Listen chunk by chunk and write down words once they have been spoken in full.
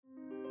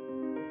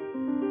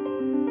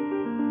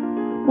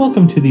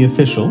Welcome to the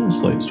official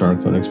Slate Star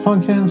Codex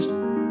podcast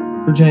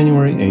for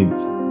January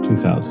 8th,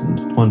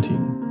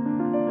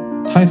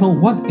 2020. Title,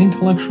 What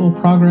Intellectual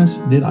Progress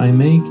Did I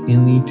Make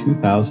in the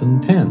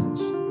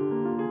 2010s?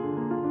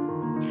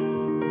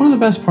 One of the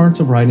best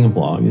parts of writing a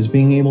blog is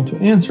being able to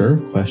answer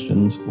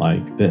questions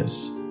like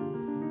this.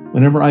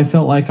 Whenever I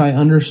felt like I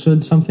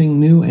understood something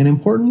new and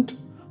important,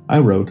 I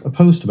wrote a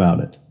post about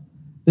it.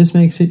 This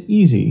makes it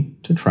easy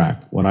to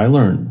track what I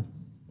learned.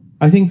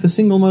 I think the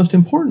single most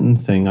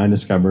important thing I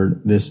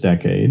discovered this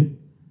decade,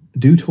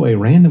 due to a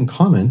random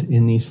comment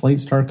in the Slate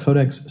Star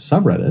Codex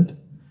subreddit,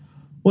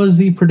 was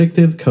the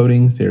predictive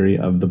coding theory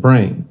of the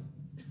brain.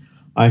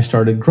 I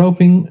started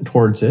groping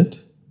towards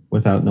it,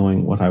 without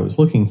knowing what I was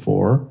looking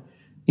for,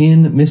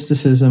 in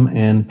mysticism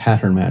and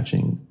pattern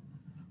matching.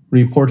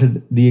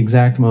 Reported the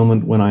exact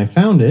moment when I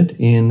found it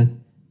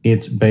in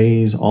It's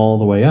Bayes All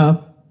the Way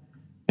Up,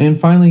 and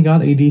finally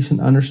got a decent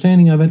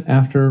understanding of it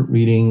after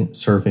reading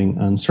Surfing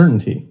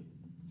Uncertainty.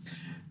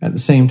 At the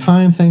same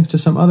time, thanks to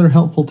some other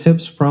helpful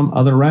tips from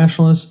other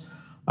rationalists,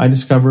 I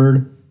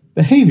discovered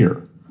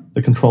behavior,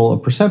 the control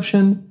of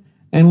perception,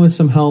 and with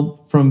some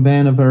help from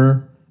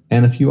Vannevar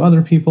and a few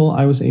other people,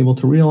 I was able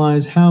to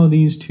realize how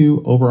these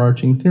two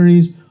overarching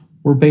theories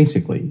were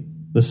basically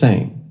the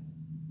same.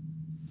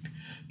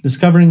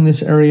 Discovering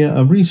this area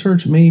of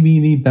research may be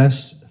the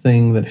best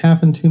thing that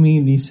happened to me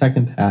the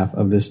second half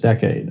of this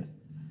decade.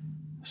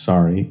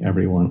 Sorry,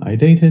 everyone I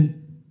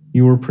dated,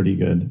 you were pretty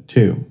good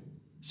too.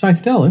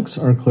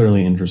 Psychedelics are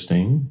clearly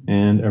interesting,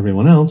 and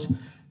everyone else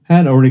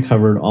had already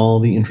covered all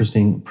the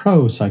interesting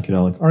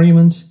pro-psychedelic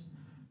arguments,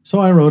 so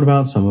I wrote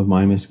about some of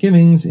my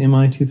misgivings in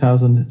my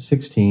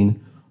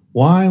 2016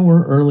 Why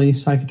Were Early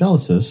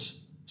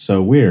Psychedelicists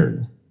So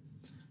Weird?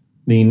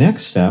 The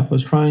next step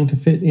was trying to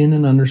fit in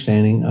an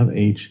understanding of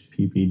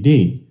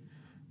HPPD,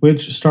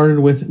 which started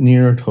with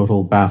near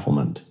total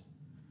bafflement.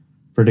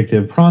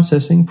 Predictive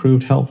processing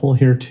proved helpful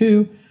here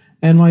too,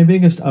 and my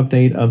biggest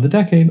update of the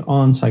decade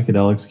on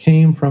psychedelics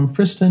came from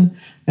Friston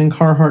and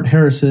Carhart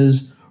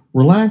Harris's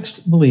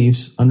Relaxed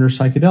Beliefs Under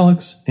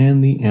Psychedelics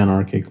and the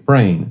Anarchic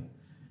Brain,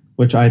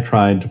 which I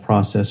tried to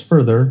process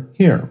further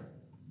here.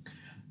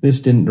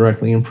 This didn't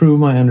directly improve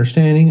my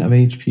understanding of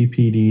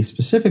HPPD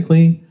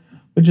specifically,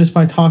 but just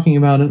by talking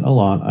about it a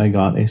lot, I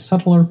got a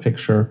subtler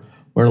picture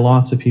where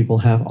lots of people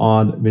have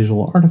odd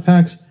visual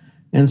artifacts,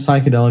 and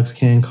psychedelics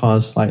can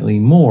cause slightly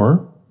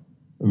more,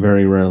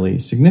 very rarely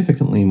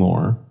significantly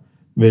more,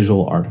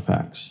 visual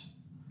artifacts.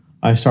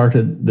 I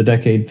started the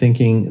decade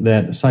thinking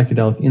that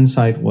psychedelic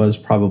insight was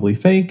probably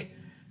fake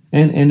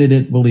and ended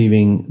it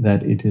believing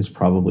that it is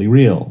probably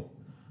real,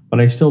 but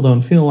I still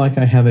don't feel like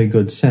I have a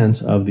good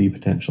sense of the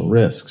potential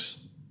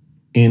risks.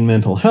 In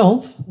mental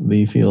health,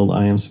 the field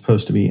I am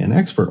supposed to be an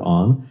expert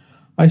on,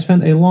 I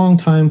spent a long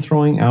time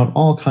throwing out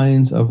all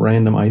kinds of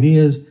random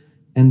ideas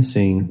and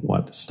seeing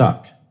what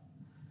stuck.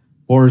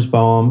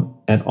 Borsbaum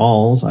et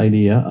al.'s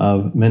idea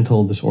of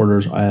mental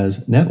disorders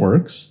as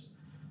networks,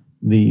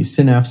 the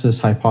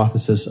synapses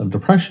hypothesis of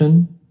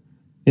depression,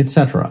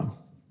 etc.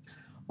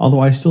 Although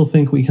I still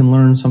think we can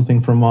learn something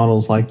from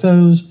models like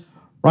those,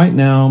 right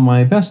now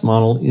my best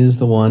model is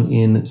the one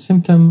in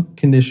symptom,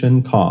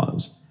 condition,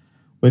 cause,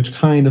 which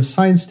kind of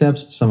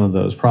sidesteps some of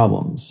those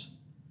problems.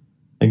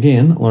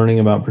 Again,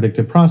 learning about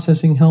predictive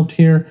processing helped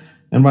here,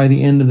 and by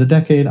the end of the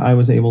decade I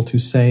was able to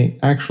say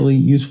actually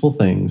useful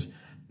things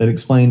that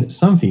explained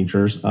some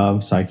features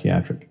of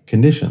psychiatric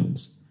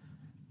conditions,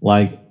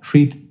 like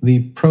treat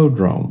the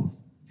prodrome.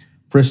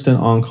 Friston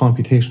on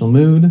computational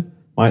mood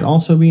might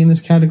also be in this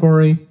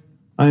category.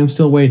 I am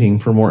still waiting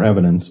for more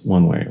evidence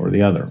one way or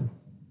the other.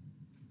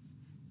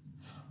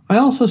 I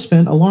also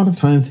spent a lot of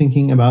time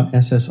thinking about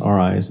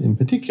SSRIs in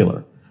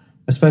particular,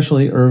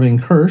 especially Irving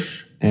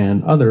Kirsch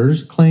and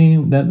others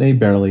claim that they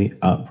barely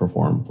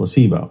outperform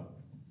placebo.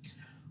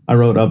 I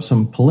wrote up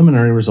some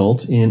preliminary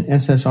results in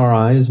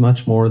SSRIs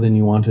much more than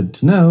you wanted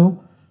to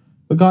know,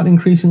 but got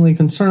increasingly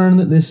concerned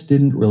that this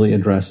didn't really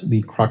address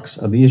the crux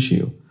of the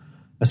issue,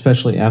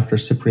 especially after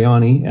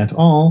Cipriani et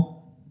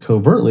al.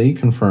 Covertly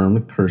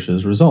confirmed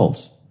Kirsch's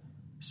results.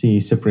 See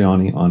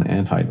Cipriani on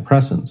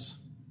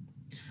antidepressants.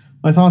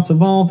 My thoughts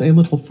evolved a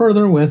little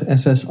further with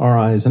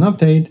SSRIs and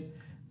update,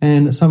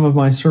 and some of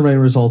my survey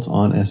results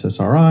on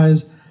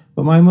SSRIs,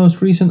 but my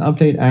most recent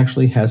update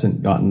actually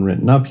hasn't gotten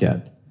written up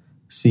yet.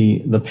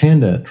 See the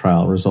PANDA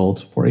trial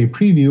results for a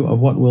preview of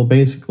what will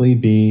basically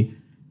be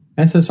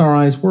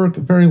SSRIs work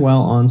very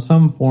well on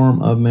some form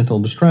of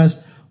mental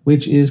distress,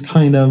 which is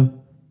kind of,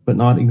 but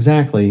not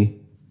exactly,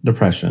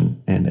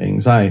 depression and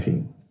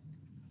anxiety.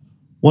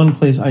 One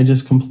place I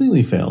just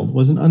completely failed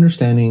was in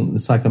understanding the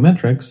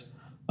psychometrics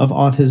of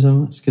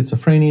autism,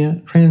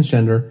 schizophrenia,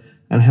 transgender,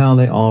 and how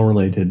they all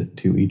related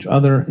to each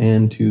other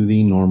and to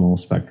the normal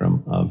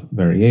spectrum of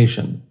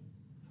variation.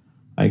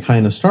 I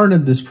kind of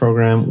started this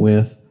program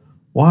with,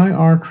 why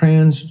are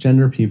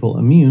transgender people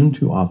immune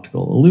to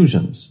optical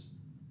illusions?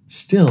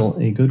 Still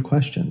a good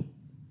question.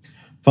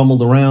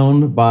 Fumbled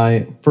around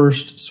by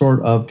first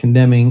sort of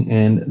condemning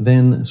and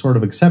then sort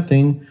of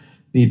accepting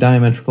the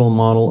diametrical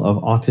model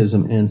of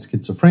autism and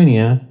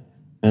schizophrenia,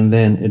 and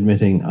then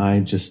admitting I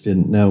just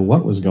didn't know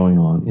what was going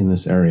on in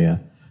this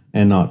area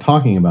and not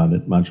talking about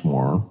it much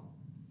more.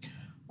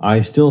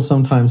 I still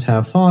sometimes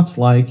have thoughts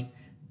like,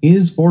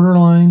 is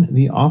borderline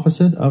the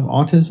opposite of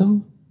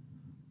autism?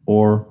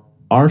 Or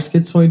are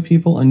schizoid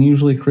people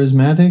unusually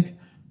charismatic,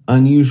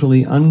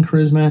 unusually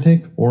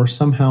uncharismatic, or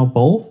somehow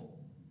both?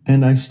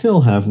 And I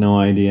still have no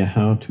idea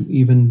how to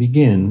even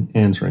begin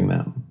answering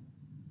them.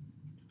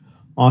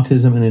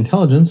 Autism and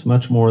Intelligence,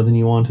 Much More Than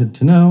You Wanted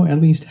to Know,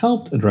 at least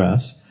helped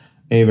address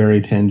a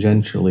very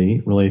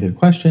tangentially related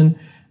question,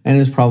 and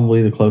is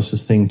probably the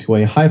closest thing to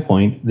a high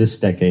point this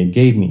decade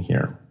gave me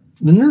here.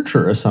 The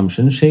nurture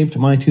assumption shaped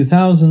my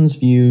 2000s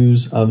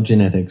views of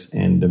genetics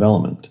and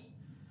development.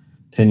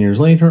 10 years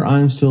later,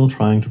 I'm still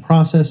trying to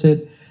process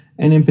it,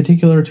 and in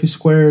particular to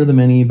square the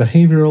many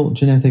behavioral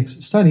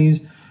genetics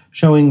studies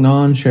showing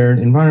non-shared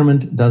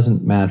environment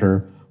doesn't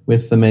matter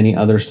with the many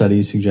other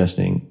studies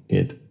suggesting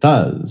it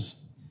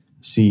does.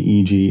 See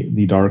e.g.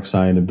 The Dark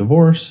Side of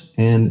Divorce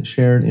and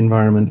Shared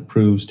Environment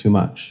Proves Too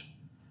Much.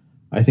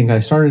 I think I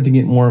started to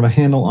get more of a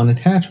handle on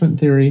attachment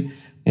theory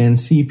and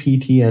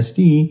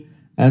CPTSD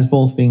as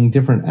both being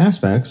different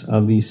aspects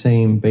of the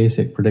same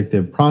basic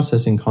predictive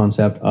processing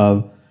concept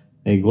of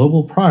a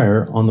global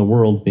prior on the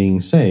world being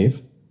safe,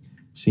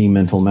 see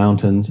Mental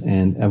Mountains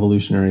and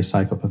Evolutionary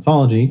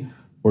Psychopathology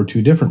for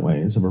two different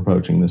ways of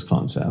approaching this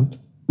concept.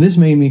 This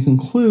made me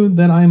conclude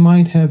that I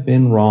might have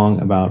been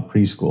wrong about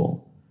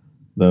preschool,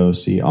 though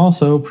see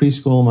also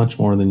Preschool Much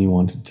More Than You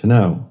Wanted to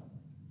Know.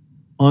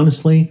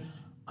 Honestly,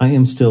 I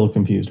am still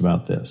confused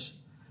about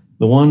this.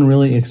 The one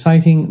really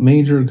exciting,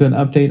 major good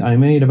update I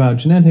made about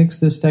genetics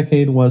this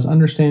decade was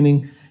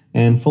understanding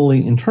and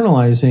fully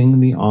internalizing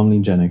the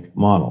omnigenic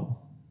model.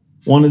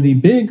 One of the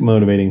big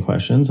motivating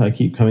questions I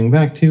keep coming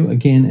back to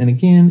again and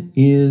again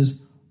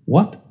is,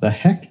 what the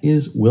heck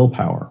is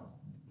willpower?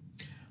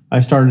 I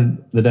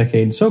started the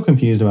decade so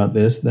confused about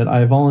this that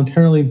I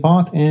voluntarily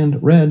bought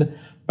and read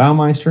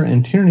Baumeister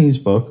and Tierney's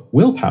book,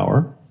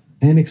 Willpower,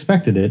 and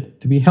expected it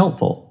to be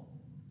helpful.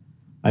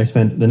 I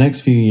spent the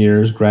next few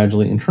years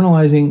gradually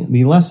internalizing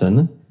the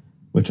lesson,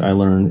 which I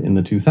learned in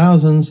the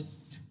 2000s,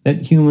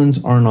 that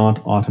humans are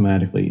not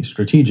automatically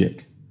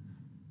strategic.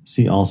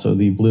 See also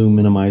the Blue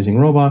Minimizing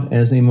Robot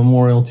as a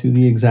memorial to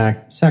the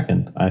exact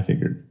second I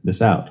figured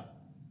this out.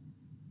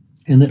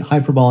 And that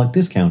hyperbolic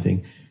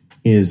discounting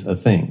is a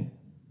thing.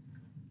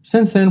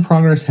 Since then,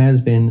 progress has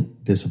been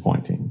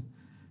disappointing.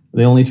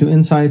 The only two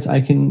insights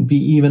I can be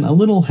even a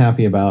little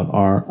happy about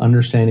are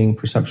understanding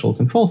perceptual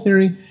control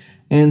theory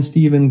and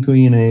Stephen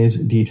Guyenet's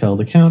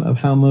detailed account of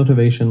how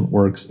motivation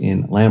works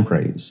in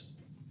lampreys.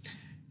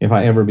 If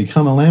I ever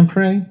become a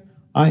lamprey,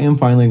 I am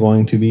finally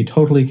going to be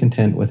totally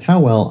content with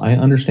how well I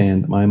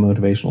understand my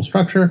motivational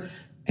structure,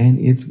 and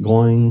it's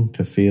going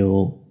to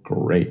feel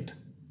great.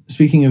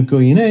 Speaking of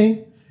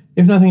Guyenet,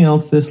 if nothing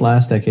else, this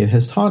last decade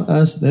has taught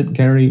us that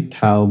Gary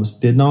Taubes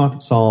did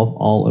not solve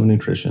all of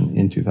nutrition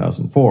in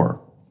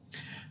 2004,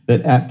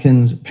 that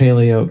Atkins,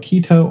 paleo,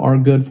 keto are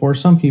good for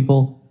some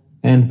people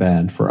and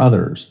bad for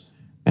others,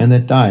 and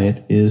that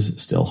diet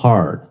is still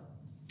hard.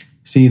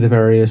 See the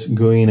various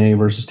Guyenet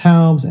versus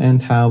Taubes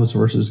and Taubes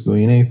versus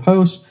Guyenet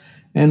posts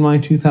and my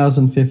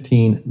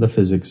 2015 The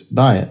Physics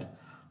Diet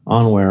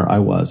on where I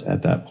was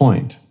at that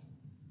point.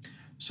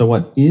 So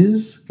what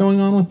is going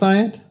on with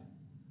diet?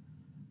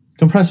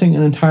 Compressing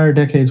an entire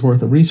decade's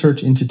worth of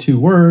research into 2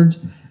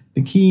 words,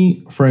 the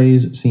key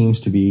phrase seems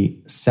to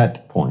be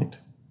set point,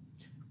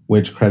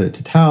 which credit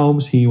to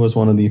Taubes, he was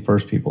one of the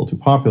first people to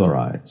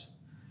popularize.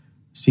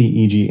 See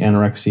e.g.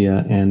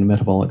 Anorexia and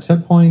Metabolic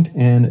Set Point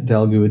and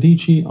Del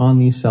Guidice on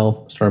the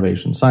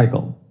self-starvation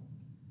cycle.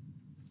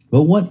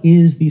 But what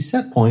is the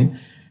set point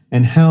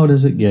and how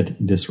does it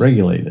get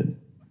dysregulated?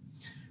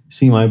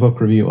 See my book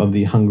review of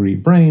The Hungry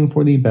Brain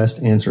for the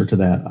best answer to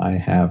that I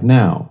have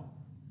now.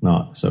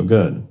 Not so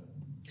good.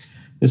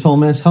 This whole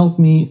mess helped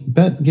me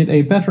get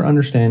a better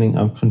understanding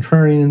of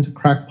contrarians,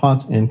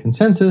 crackpots, and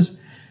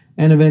consensus,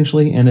 and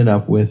eventually ended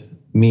up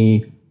with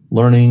me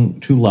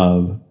learning to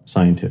love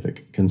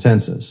scientific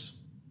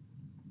consensus.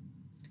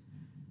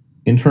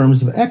 In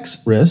terms of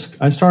X risk,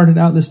 I started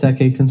out this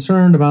decade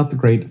concerned about the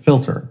great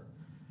filter.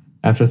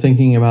 After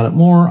thinking about it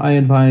more, I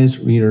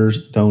advised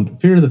readers don't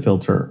fear the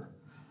filter.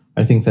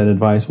 I think that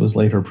advice was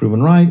later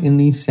proven right in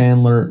the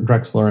Sandler,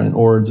 Drexler, and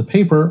Ord's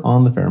paper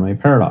on the Fermi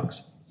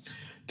paradox,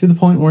 to the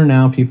point where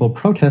now people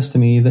protest to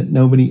me that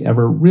nobody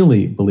ever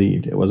really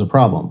believed it was a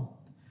problem.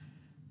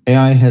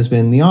 AI has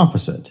been the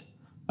opposite.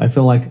 I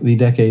feel like the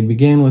decade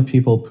began with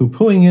people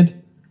poo-pooing it.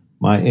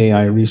 My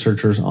AI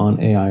researchers on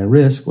AI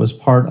risk was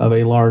part of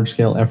a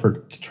large-scale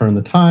effort to turn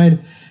the tide,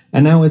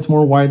 and now it's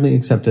more widely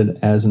accepted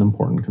as an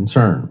important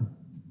concern.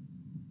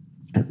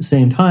 At the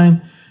same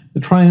time, the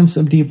triumphs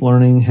of deep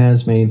learning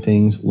has made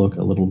things look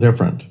a little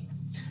different.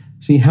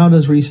 See, how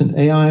does recent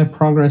AI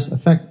progress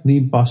affect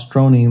the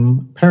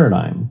Bostronian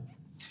paradigm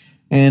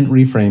and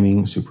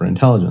reframing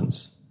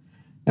superintelligence?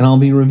 And I'll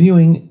be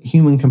reviewing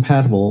Human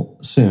Compatible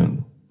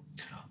soon.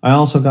 I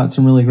also got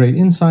some really great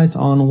insights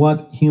on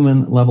what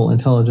human-level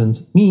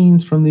intelligence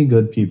means from the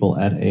good people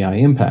at AI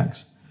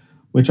Impacts,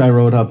 which I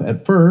wrote up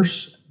at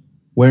first,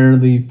 Where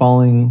the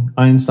Falling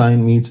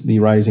Einstein Meets the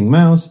Rising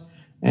Mouse,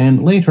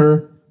 and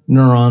later,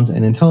 Neurons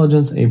and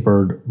Intelligence, a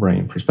Bird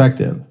Brain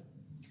Perspective.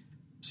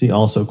 See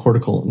also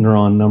cortical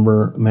neuron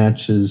number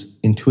matches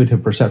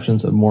intuitive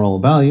perceptions of moral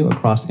value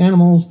across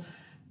animals,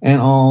 and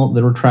all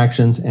the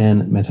retractions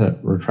and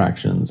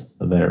meta-retractions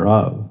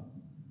thereof.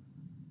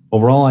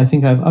 Overall, I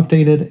think I've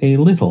updated a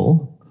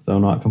little, though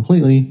not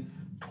completely,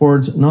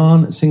 towards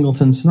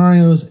non-singleton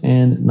scenarios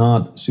and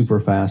not super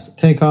fast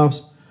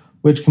takeoffs,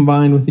 which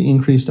combined with the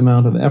increased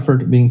amount of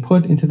effort being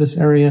put into this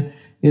area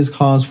is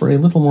cause for a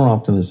little more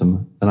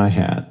optimism than I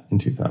had in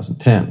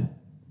 2010.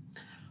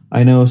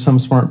 I know some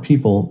smart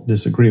people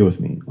disagree with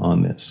me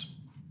on this.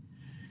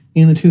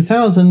 In the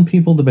 2000s,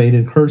 people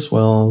debated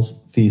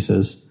Kurzweil's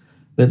thesis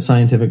that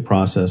scientific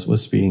process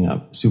was speeding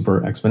up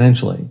super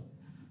exponentially.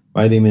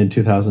 By the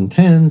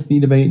mid-2010s, the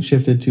debate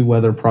shifted to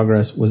whether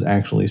progress was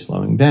actually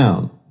slowing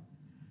down.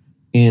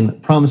 In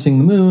Promising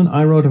the Moon,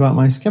 I wrote about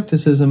my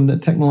skepticism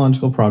that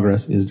technological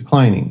progress is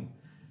declining.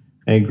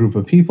 A group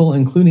of people,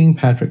 including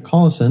Patrick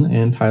Collison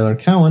and Tyler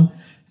Cowen,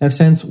 have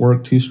since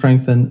worked to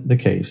strengthen the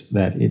case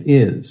that it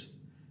is.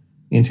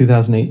 In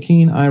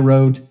 2018, I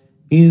wrote,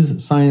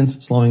 Is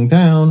Science Slowing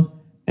Down?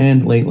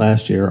 And late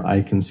last year,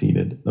 I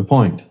conceded the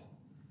point.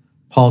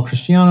 Paul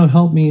Christiano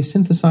helped me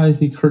synthesize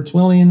the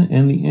Kurzweilian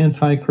and the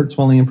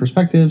anti-Kurzweilian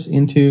perspectives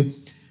into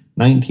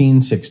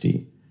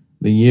 1960,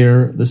 the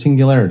year the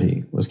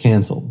singularity was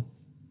canceled.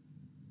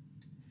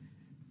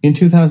 In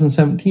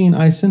 2017,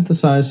 I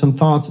synthesized some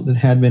thoughts that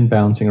had been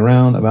bouncing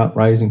around about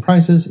rising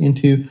prices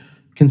into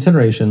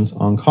considerations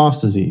on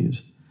cost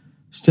disease,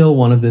 still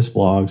one of this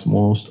blog's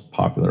most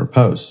popular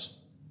posts.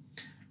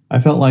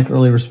 I felt like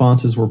early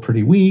responses were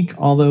pretty weak,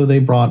 although they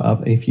brought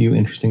up a few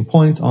interesting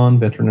points on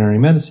veterinary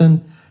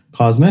medicine,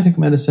 cosmetic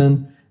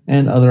medicine,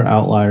 and other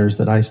outliers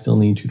that I still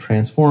need to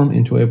transform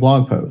into a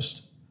blog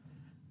post.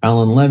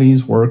 Alan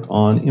Levy's work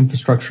on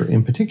infrastructure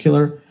in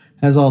particular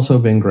has also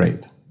been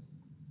great.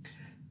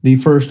 The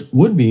first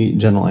would-be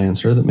general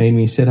answer that made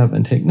me sit up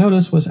and take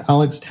notice was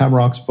Alex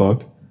Tabarrok's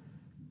book,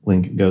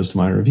 link goes to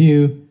my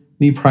review,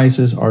 The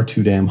Prices Are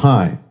Too Damn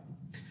High.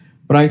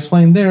 But I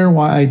explained there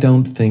why I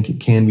don't think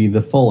it can be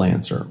the full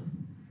answer.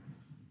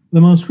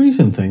 The most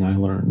recent thing I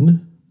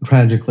learned,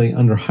 tragically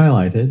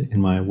under-highlighted in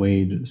my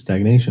wage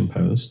stagnation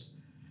post,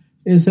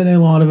 is that a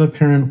lot of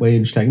apparent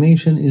wage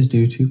stagnation is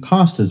due to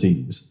cost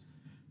disease.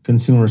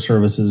 Consumer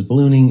services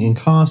ballooning in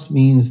cost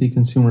means the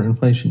consumer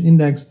inflation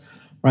index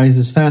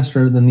rises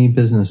faster than the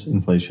business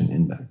inflation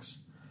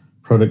index.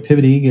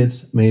 Productivity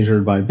gets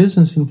measured by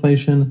business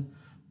inflation,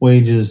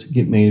 wages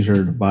get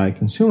measured by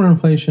consumer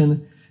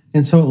inflation,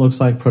 and so it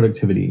looks like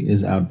productivity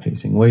is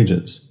outpacing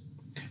wages.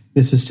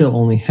 This is still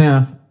only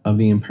half of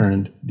the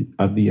apparent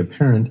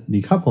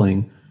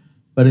decoupling,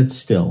 but it's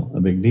still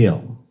a big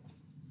deal.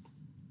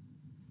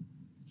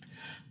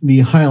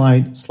 The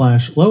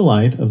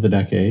highlight/lowlight of the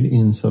decade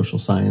in social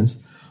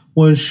science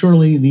was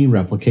surely the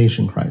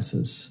replication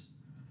crisis.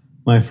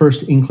 My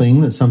first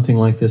inkling that something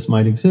like this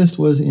might exist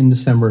was in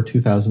December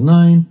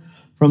 2009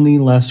 from the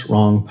less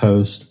wrong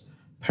post,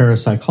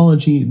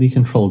 Parapsychology, the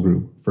Control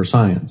Group for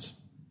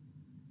Science.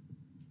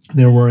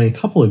 There were a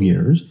couple of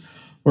years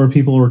where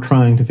people were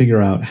trying to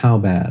figure out how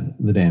bad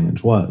the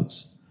damage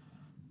was.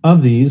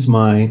 Of these,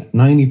 my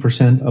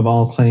 90% of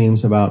all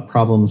claims about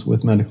problems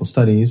with medical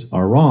studies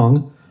are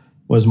wrong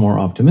was more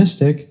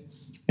optimistic,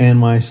 and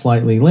my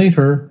slightly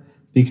later,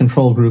 the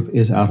control group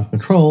is out of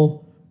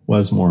control,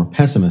 was more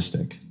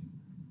pessimistic.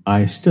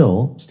 I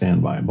still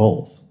stand by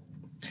both.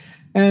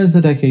 As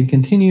the decade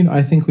continued,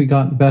 I think we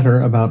got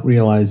better about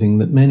realizing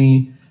that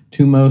many,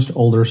 to most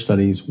older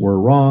studies were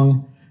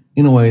wrong,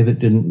 in a way that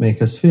didn't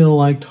make us feel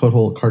like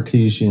total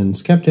Cartesian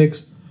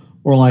skeptics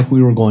or like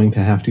we were going to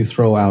have to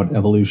throw out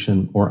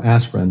evolution or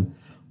aspirin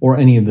or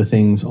any of the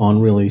things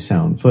on really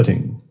sound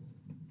footing.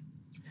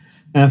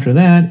 After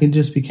that, it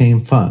just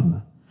became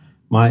fun.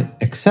 My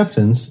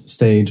acceptance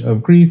stage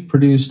of grief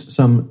produced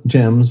some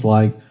gems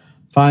like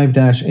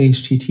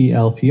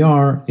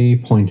 5-HTTLPR, a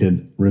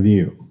pointed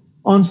review.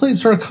 On Slate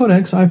Star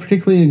Codex, I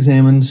particularly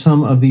examined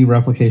some of the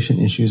replication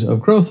issues of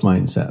growth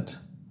mindset.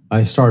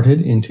 I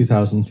started in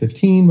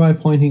 2015 by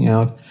pointing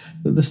out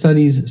that the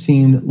studies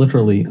seemed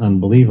literally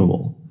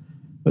unbelievable,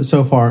 but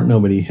so far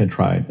nobody had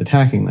tried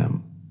attacking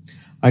them.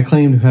 I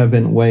claim to have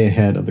been way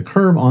ahead of the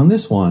curve on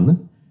this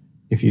one.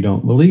 If you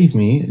don't believe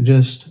me,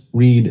 just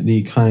read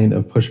the kind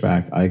of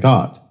pushback I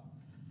got.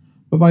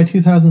 But by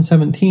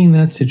 2017,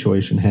 that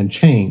situation had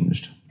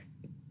changed.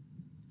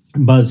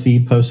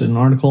 BuzzFeed posted an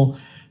article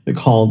that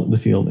called the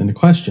field into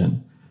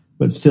question,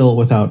 but still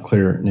without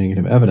clear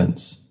negative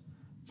evidence.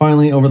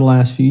 Finally, over the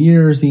last few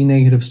years, the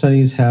negative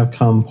studies have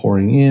come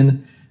pouring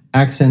in,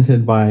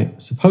 accented by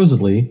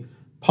supposedly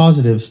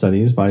positive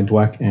studies by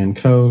Dweck and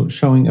co.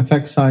 showing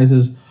effect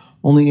sizes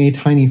only a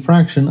tiny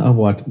fraction of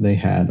what they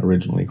had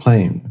originally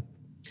claimed.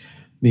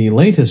 The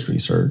latest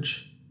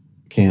research,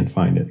 can't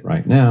find it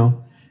right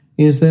now,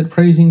 is that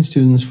praising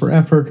students for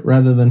effort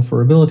rather than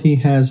for ability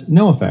has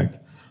no effect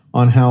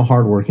on how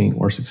hardworking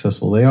or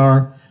successful they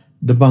are,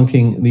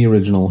 debunking the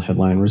original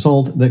headline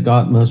result that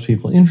got most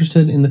people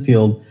interested in the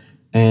field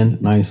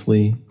and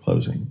nicely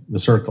closing the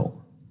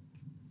circle.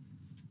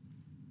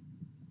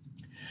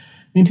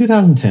 In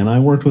 2010, I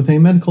worked with a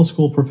medical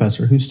school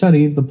professor who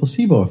studied the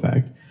placebo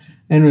effect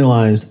and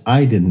realized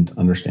I didn't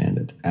understand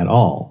it at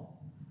all.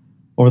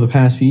 Over the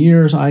past few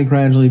years, I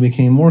gradually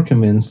became more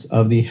convinced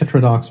of the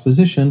heterodox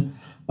position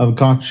of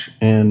Gotch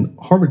and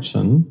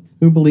Harbison,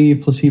 who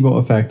believe placebo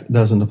effect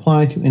doesn't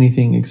apply to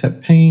anything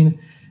except pain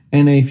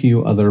and a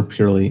few other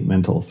purely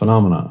mental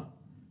phenomena.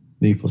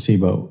 The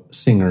placebo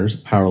singers,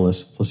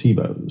 powerless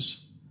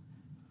placebos.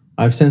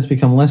 I've since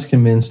become less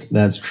convinced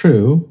that's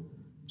true.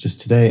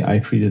 Just today, I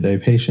treated a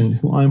patient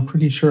who I'm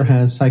pretty sure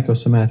has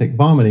psychosomatic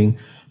vomiting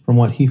from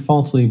what he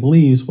falsely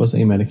believes was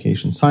a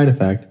medication side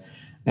effect,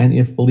 and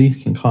if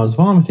belief can cause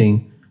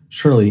vomiting,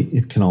 surely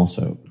it can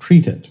also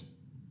treat it.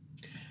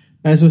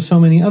 As with so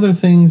many other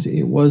things,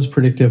 it was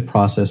predictive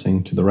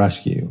processing to the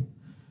rescue.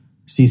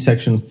 See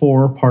Section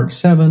 4, Part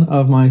 7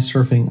 of my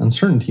Surfing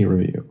Uncertainty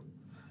review.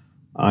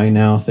 I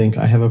now think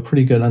I have a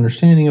pretty good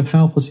understanding of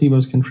how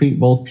placebos can treat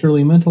both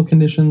purely mental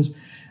conditions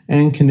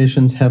and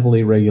conditions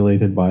heavily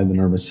regulated by the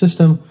nervous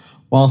system,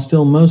 while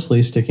still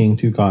mostly sticking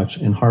to Gotch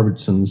and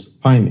Harbison's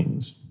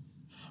findings.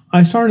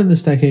 I started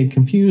this decade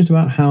confused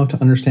about how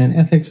to understand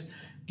ethics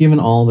given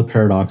all the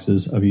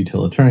paradoxes of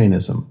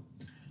utilitarianism.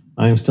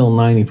 I am still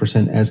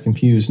 90% as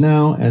confused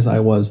now as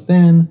I was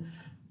then,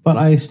 but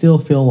I still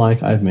feel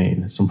like I've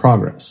made some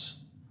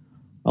progress.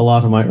 A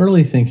lot of my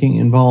early thinking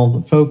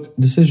involved folk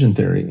decision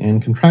theory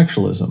and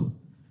contractualism.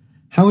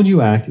 How would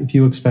you act if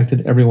you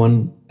expected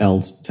everyone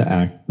else to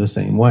act the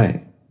same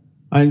way?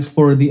 I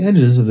explored the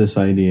edges of this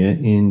idea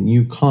in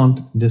You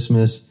Can't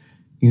Dismiss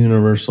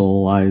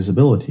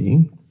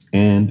Universalizability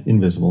and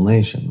Invisible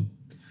Nation.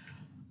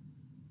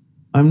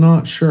 I'm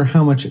not sure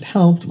how much it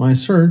helped my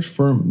search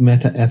for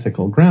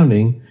meta-ethical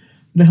grounding,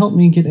 but it helped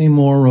me get a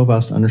more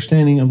robust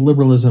understanding of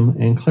liberalism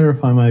and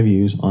clarify my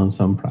views on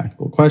some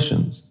practical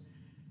questions,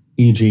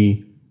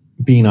 e.g.,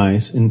 be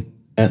nice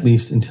at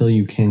least until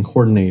you can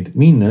coordinate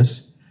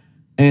meanness,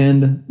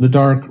 and the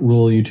dark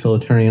rule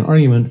utilitarian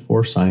argument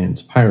for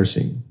science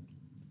piracy.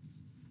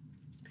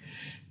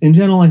 In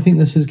general, I think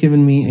this has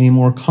given me a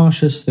more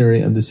cautious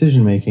theory of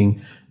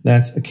decision-making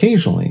that's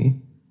occasionally,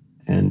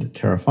 and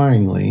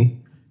terrifyingly,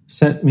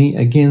 set me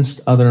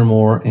against other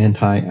more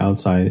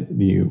anti-outside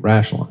view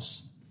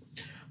rationalists.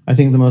 I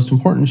think the most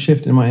important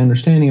shift in my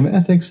understanding of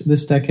ethics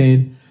this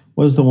decade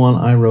was the one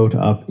I wrote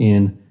up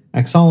in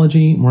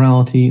Axology,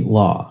 Morality,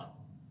 Law,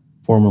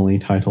 formerly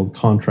titled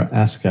Contra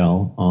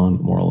Haskell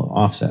on Moral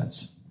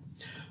Offsets,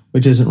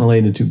 which isn't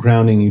related to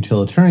grounding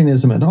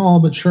utilitarianism at all,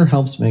 but sure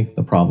helps make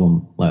the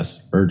problem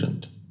less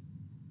urgent.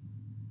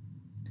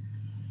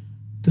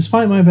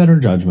 Despite my better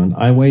judgment,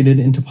 I waded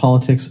into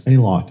politics a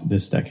lot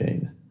this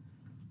decade.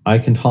 I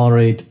Can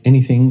Tolerate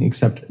Anything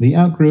Except the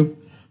Outgroup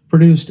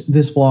produced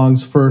this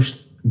blog's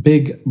first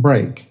big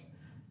break,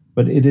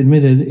 but it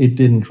admitted it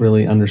didn't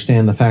really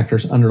understand the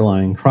factors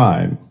underlying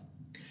tribe.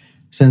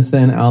 Since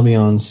then,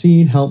 Albion's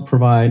Seed helped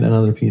provide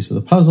another piece of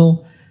the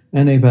puzzle,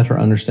 and a better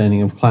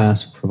understanding of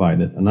class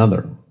provided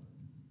another.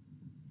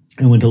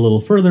 I went a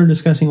little further,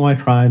 discussing why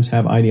tribes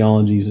have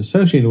ideologies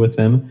associated with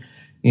them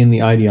in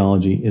The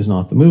Ideology Is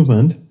Not the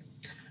Movement,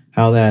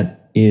 how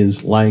that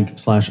is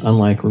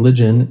like/unlike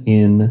religion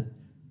in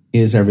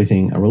Is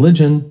Everything a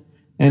Religion,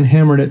 and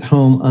hammered it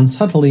home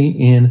unsubtly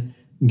in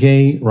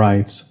Gay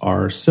Rights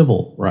Are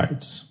Civil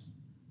Rights.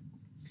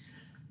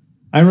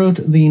 I wrote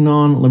the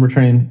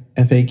non-libertarian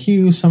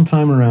FAQ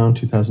sometime around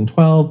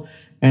 2012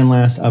 and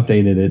last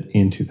updated it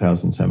in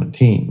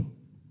 2017.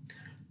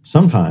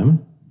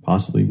 Sometime,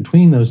 possibly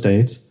between those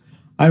dates,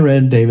 I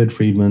read David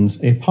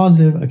Friedman's A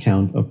Positive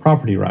Account of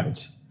Property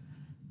Rights,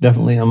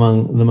 definitely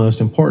among the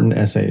most important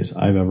essays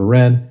I've ever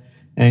read,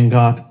 and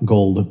got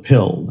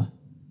gold-pilled.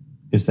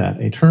 Is that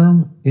a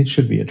term? It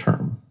should be a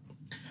term.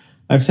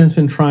 I've since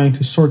been trying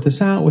to sort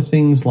this out with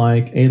things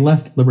like a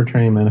left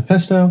libertarian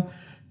manifesto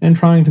and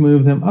trying to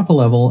move them up a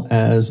level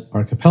as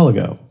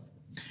Archipelago.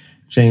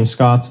 James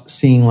Scott's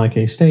Seeing Like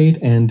a State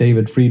and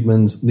David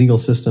Friedman's Legal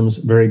Systems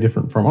Very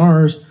Different from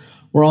Ours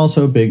were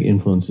also big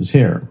influences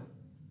here.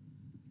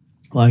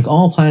 Like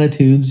all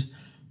platitudes,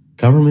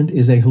 government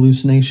is a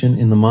hallucination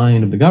in the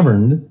mind of the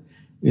governed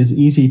is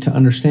easy to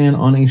understand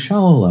on a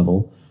shallow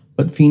level,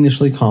 but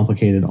fiendishly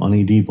complicated on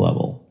a deep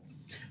level.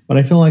 But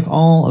I feel like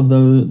all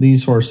of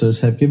these sources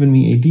have given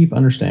me a deep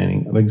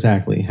understanding of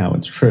exactly how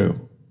it's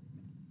true.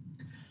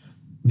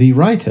 The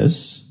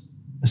rightists,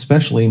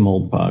 especially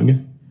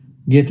Moldbug,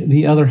 get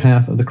the other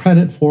half of the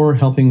credit for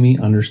helping me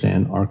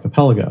understand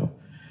Archipelago,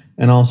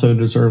 and also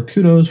deserve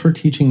kudos for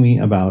teaching me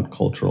about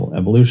cultural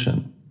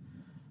evolution.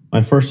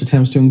 My first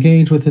attempts to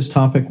engage with this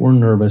topic were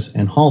nervous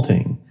and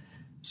halting,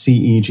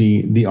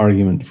 c.e.g. the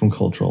argument from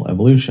cultural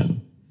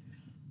evolution.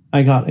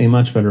 I got a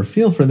much better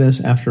feel for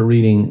this after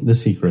reading The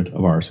Secret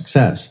of Our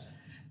Success,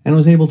 and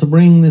was able to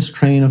bring this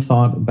train of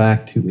thought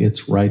back to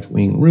its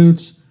right-wing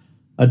roots,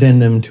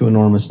 addendum to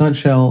Enormous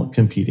Nutshell,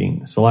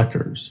 Competing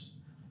Selectors.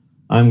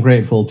 I'm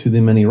grateful to the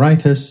many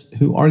rightists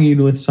who argued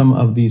with some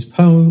of these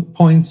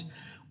points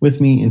with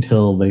me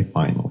until they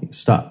finally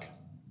stuck.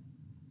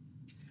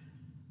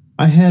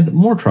 I had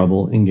more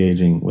trouble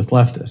engaging with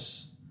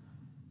leftists.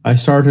 I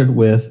started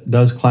with,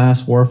 does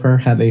class warfare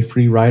have a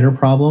free rider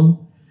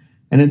problem?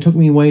 And it took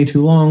me way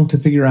too long to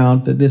figure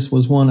out that this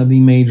was one of the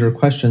major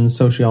questions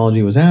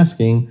sociology was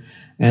asking,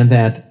 and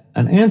that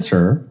an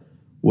answer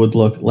would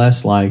look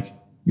less like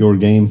your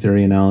game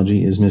theory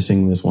analogy is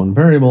missing this one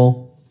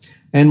variable,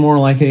 and more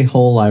like a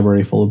whole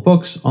library full of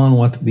books on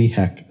what the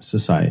heck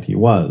society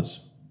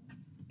was.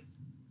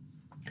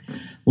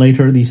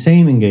 Later, the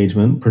same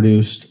engagement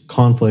produced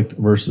conflict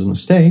versus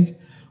mistake,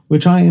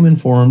 which I am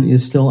informed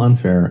is still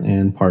unfair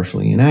and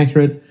partially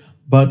inaccurate,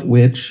 but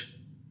which,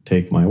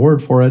 take my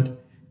word for it,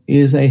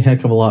 is a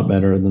heck of a lot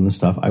better than the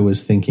stuff I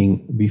was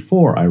thinking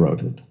before I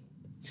wrote it.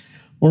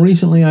 More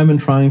recently, I've been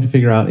trying to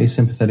figure out a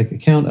sympathetic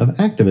account of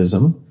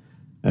activism,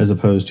 as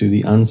opposed to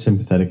the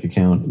unsympathetic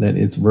account that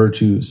it's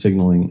virtue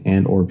signaling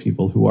and or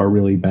people who are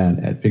really bad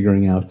at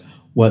figuring out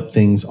what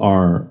things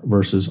are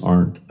versus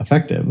aren't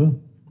effective.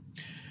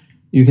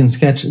 You can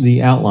sketch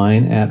the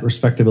outline at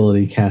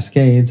Respectability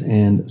Cascades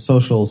and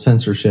Social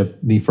Censorship,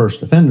 the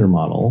First Offender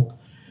Model,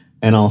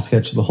 and I'll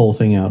sketch the whole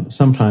thing out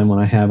sometime when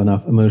I have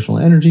enough emotional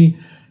energy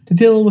to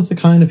deal with the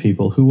kind of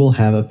people who will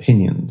have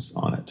opinions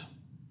on it.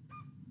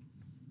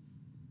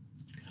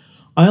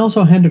 I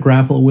also had to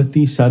grapple with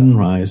the sudden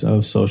rise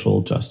of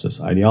social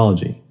justice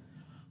ideology.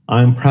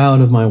 I'm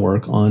proud of my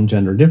work on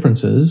gender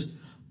differences,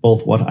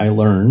 both what I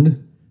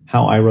learned,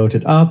 how I wrote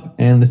it up,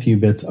 and the few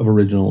bits of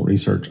original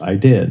research I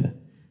did,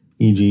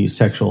 e.g.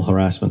 sexual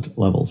harassment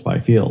levels by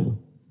field.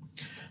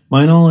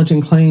 My knowledge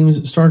and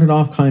claims started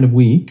off kind of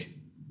weak.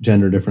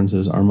 Gender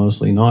differences are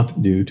mostly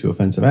not due to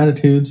offensive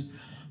attitudes,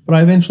 but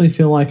I eventually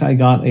feel like I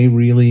got a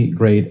really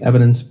great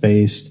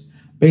evidence-based,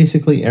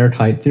 basically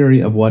airtight theory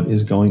of what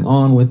is going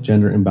on with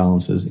gender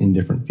imbalances in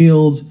different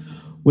fields,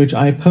 which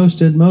I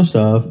posted most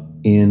of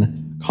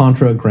in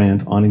Contra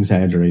Grant on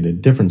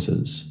Exaggerated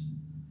Differences.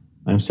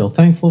 I'm still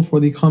thankful for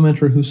the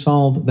commenter who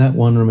solved that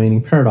one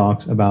remaining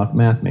paradox about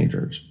math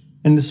majors.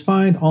 And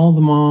despite all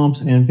the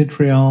mobs and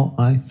vitriol,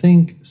 I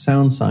think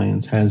sound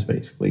science has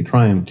basically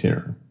triumphed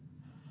here.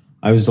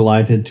 I was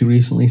delighted to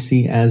recently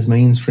see as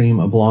mainstream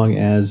a blog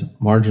as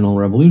Marginal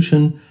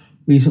Revolution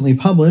recently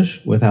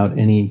publish, without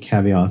any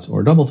caveats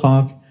or double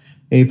talk,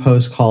 a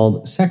post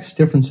called Sex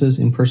Differences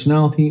in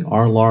Personality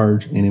Are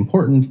Large and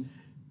Important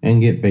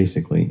and Get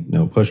Basically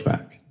No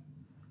Pushback.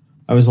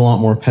 I was a lot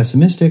more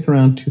pessimistic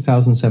around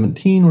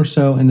 2017 or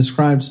so and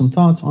described some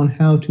thoughts on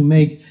how to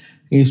make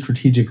a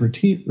strategic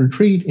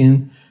retreat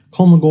in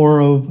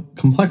Kolmogorov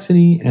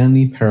complexity and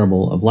the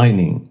parable of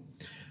lightning,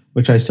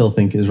 which I still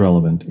think is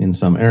relevant in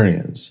some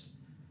areas.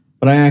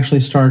 But I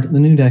actually start the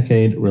new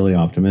decade really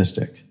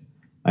optimistic.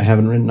 I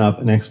haven't written up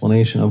an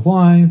explanation of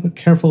why, but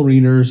careful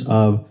readers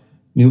of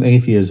New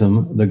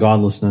Atheism, The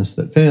Godlessness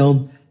That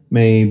Failed,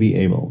 may be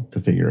able to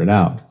figure it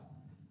out,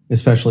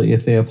 especially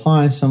if they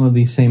apply some of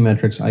the same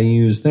metrics I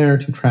use there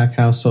to track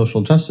how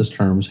social justice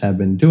terms have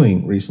been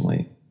doing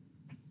recently.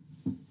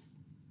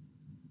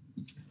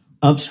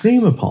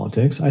 Upstream of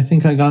politics, I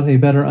think I got a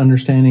better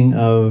understanding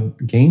of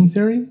game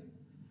theory,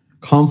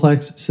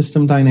 complex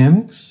system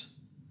dynamics.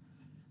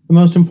 The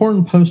most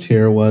important post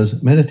here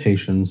was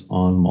Meditations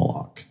on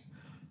Moloch,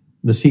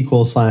 the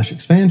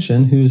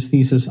sequel/expansion whose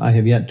thesis I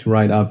have yet to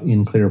write up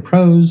in clear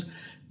prose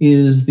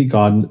is the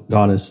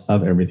goddess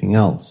of everything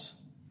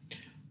else.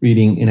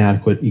 Reading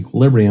Inadequate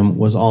Equilibrium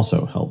was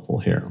also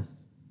helpful here.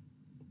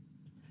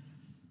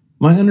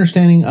 My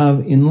understanding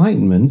of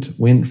enlightenment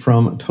went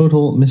from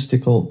total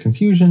mystical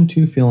confusion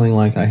to feeling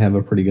like I have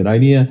a pretty good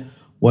idea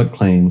what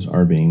claims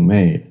are being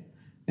made,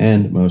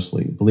 and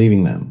mostly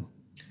believing them.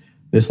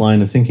 This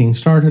line of thinking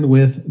started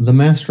with the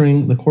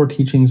Mastering the Core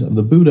Teachings of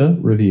the Buddha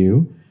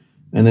review,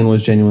 and then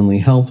was genuinely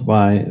helped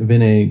by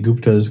Vinay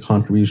Gupta's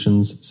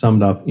contributions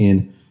summed up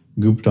in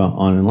Gupta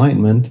on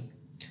Enlightenment,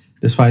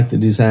 despite the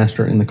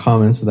disaster in the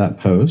comments of that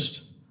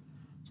post.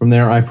 From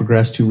there, I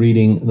progressed to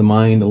reading The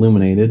Mind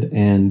Illuminated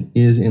and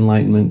Is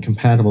Enlightenment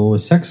Compatible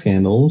with Sex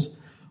Scandals,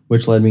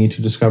 which led me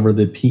to discover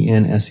the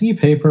PNSE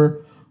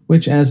paper,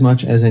 which as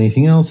much as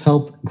anything else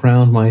helped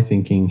ground my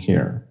thinking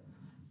here.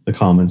 The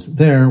comments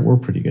there were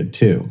pretty good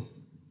too.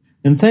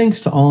 And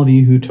thanks to all of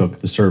you who took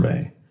the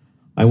survey.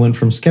 I went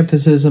from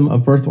skepticism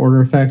of birth order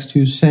effects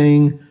to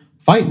saying,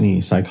 fight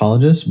me,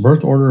 psychologists,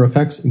 birth order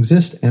effects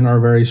exist and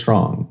are very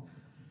strong.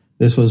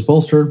 This was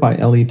bolstered by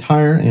Ellie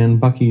Tyre and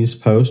Bucky's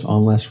post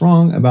on Less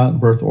Wrong about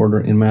birth order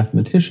in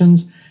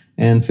mathematicians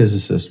and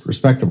physicists,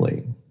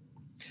 respectively.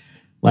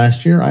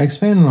 Last year, I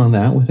expanded on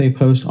that with a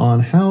post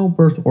on how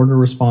birth order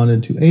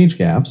responded to age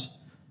gaps,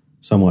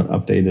 somewhat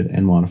updated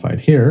and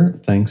modified here,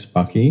 thanks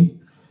Bucky.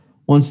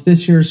 Once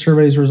this year's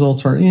survey's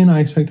results are in,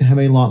 I expect to have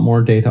a lot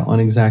more data on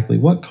exactly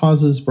what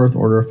causes birth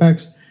order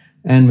effects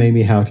and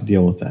maybe how to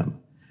deal with them.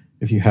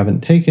 If you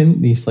haven't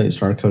taken the Slate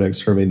Star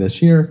Codex survey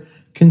this year,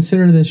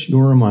 consider this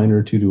your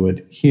reminder to do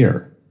it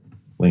here.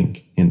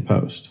 Link in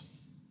post.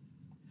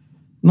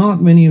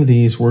 Not many of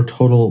these were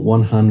total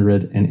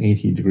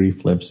 180-degree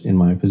flips in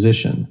my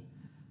position,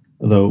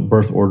 though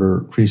birth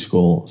order,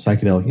 preschool,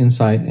 psychedelic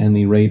insight, and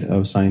the rate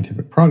of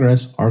scientific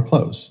progress are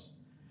close.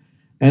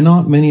 And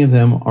not many of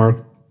them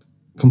are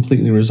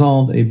completely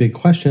resolved a big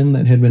question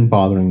that had been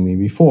bothering me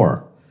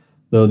before,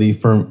 though the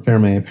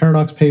Fermi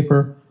paradox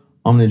paper,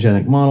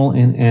 omnigenic model,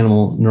 and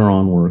animal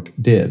neuron work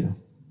did.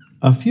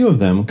 A few of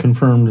them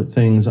confirmed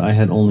things I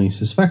had only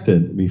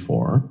suspected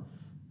before: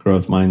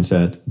 growth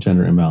mindset,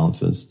 gender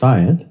imbalances,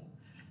 diet.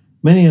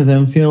 Many of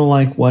them feel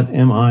like what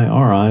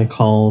MIRI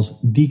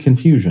calls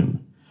deconfusion,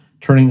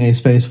 turning a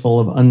space full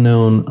of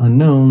unknown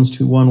unknowns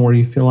to one where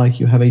you feel like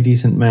you have a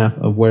decent map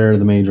of where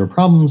the major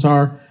problems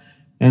are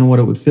and what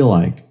it would feel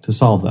like to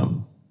solve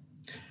them.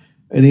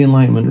 The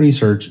Enlightenment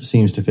research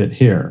seems to fit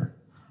here.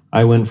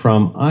 I went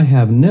from, I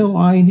have no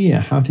idea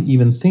how to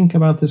even think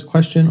about this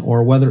question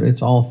or whether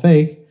it's all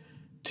fake,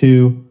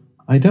 to,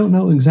 I don't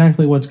know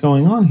exactly what's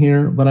going on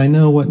here, but I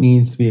know what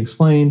needs to be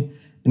explained,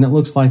 and it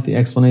looks like the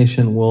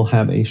explanation will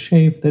have a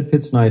shape that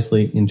fits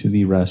nicely into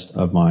the rest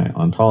of my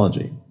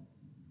ontology.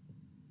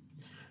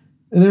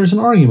 There's an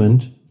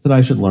argument that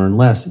I should learn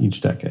less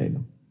each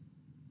decade,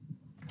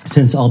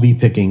 since I'll be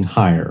picking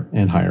higher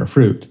and higher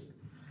fruit.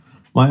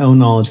 My own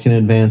knowledge can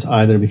advance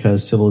either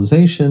because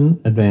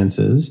civilization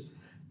advances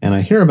and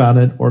I hear about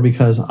it, or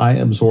because I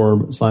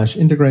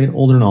absorb/integrate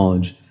older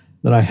knowledge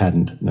that I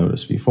hadn't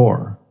noticed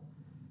before.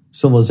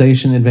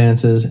 Civilization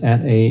advances at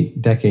a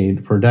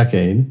decade per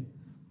decade,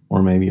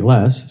 or maybe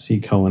less, see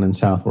Cohen and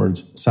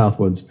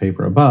Southwood's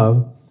paper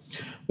above,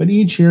 but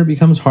each year it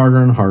becomes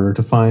harder and harder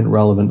to find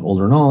relevant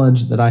older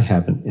knowledge that I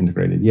haven't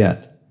integrated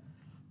yet.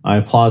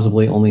 I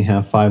plausibly only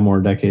have 5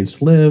 more decades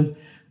to live,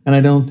 and I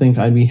don't think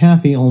I'd be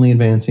happy only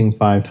advancing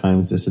 5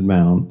 times this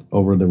amount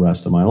over the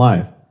rest of my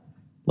life,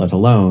 let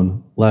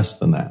alone less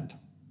than that.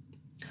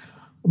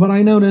 But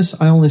I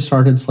notice I only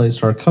started Slate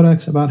Star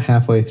Codex about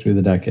halfway through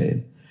the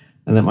decade,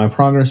 and that my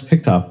progress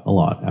picked up a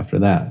lot after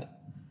that.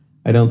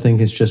 I don't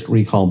think it's just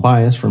recall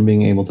bias from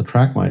being able to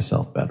track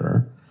myself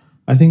better.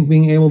 I think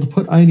being able to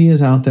put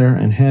ideas out there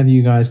and have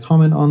you guys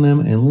comment on them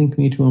and link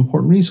me to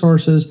important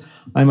resources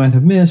I might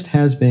have missed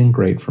has been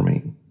great for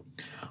me.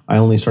 I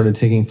only started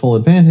taking full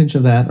advantage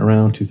of that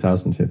around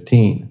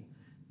 2015.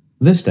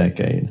 This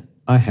decade,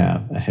 I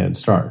have a head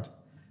start,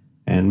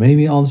 and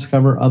maybe I'll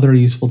discover other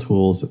useful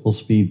tools that will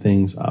speed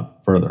things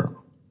up further.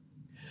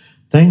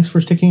 Thanks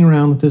for sticking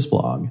around with this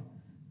blog,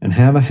 and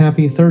have a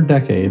happy 3rd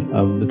decade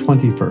of the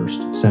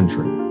 21st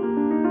century.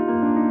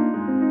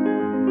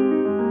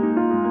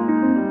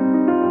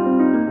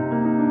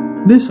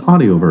 This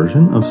audio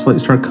version of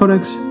Slate Star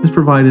Codex is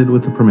provided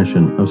with the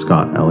permission of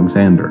Scott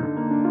Alexander.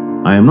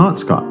 I am not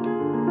Scott.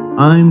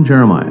 I'm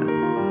Jeremiah,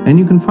 and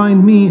you can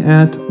find me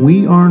at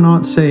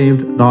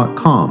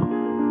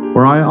wearenotsaved.com,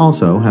 where I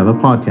also have a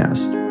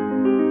podcast.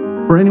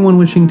 For anyone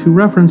wishing to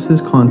reference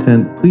this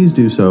content, please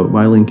do so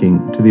by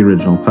linking to the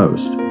original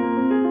post.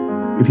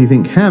 If you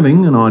think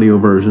having an audio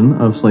version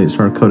of Slate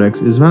Star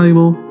Codex is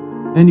valuable,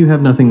 and you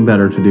have nothing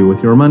better to do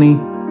with your money,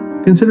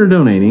 consider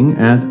donating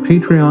at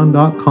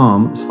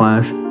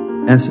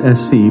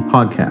patreon.com/SSC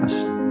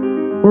podcast,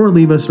 or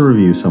leave us a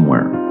review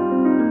somewhere.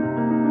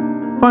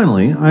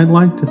 Finally, I'd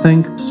like to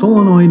thank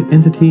Solenoid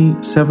Entity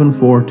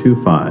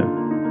 7425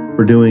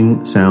 for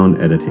doing sound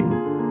editing.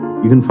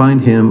 You can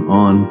find him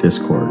on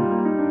Discord.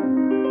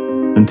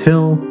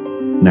 Until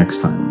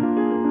next time.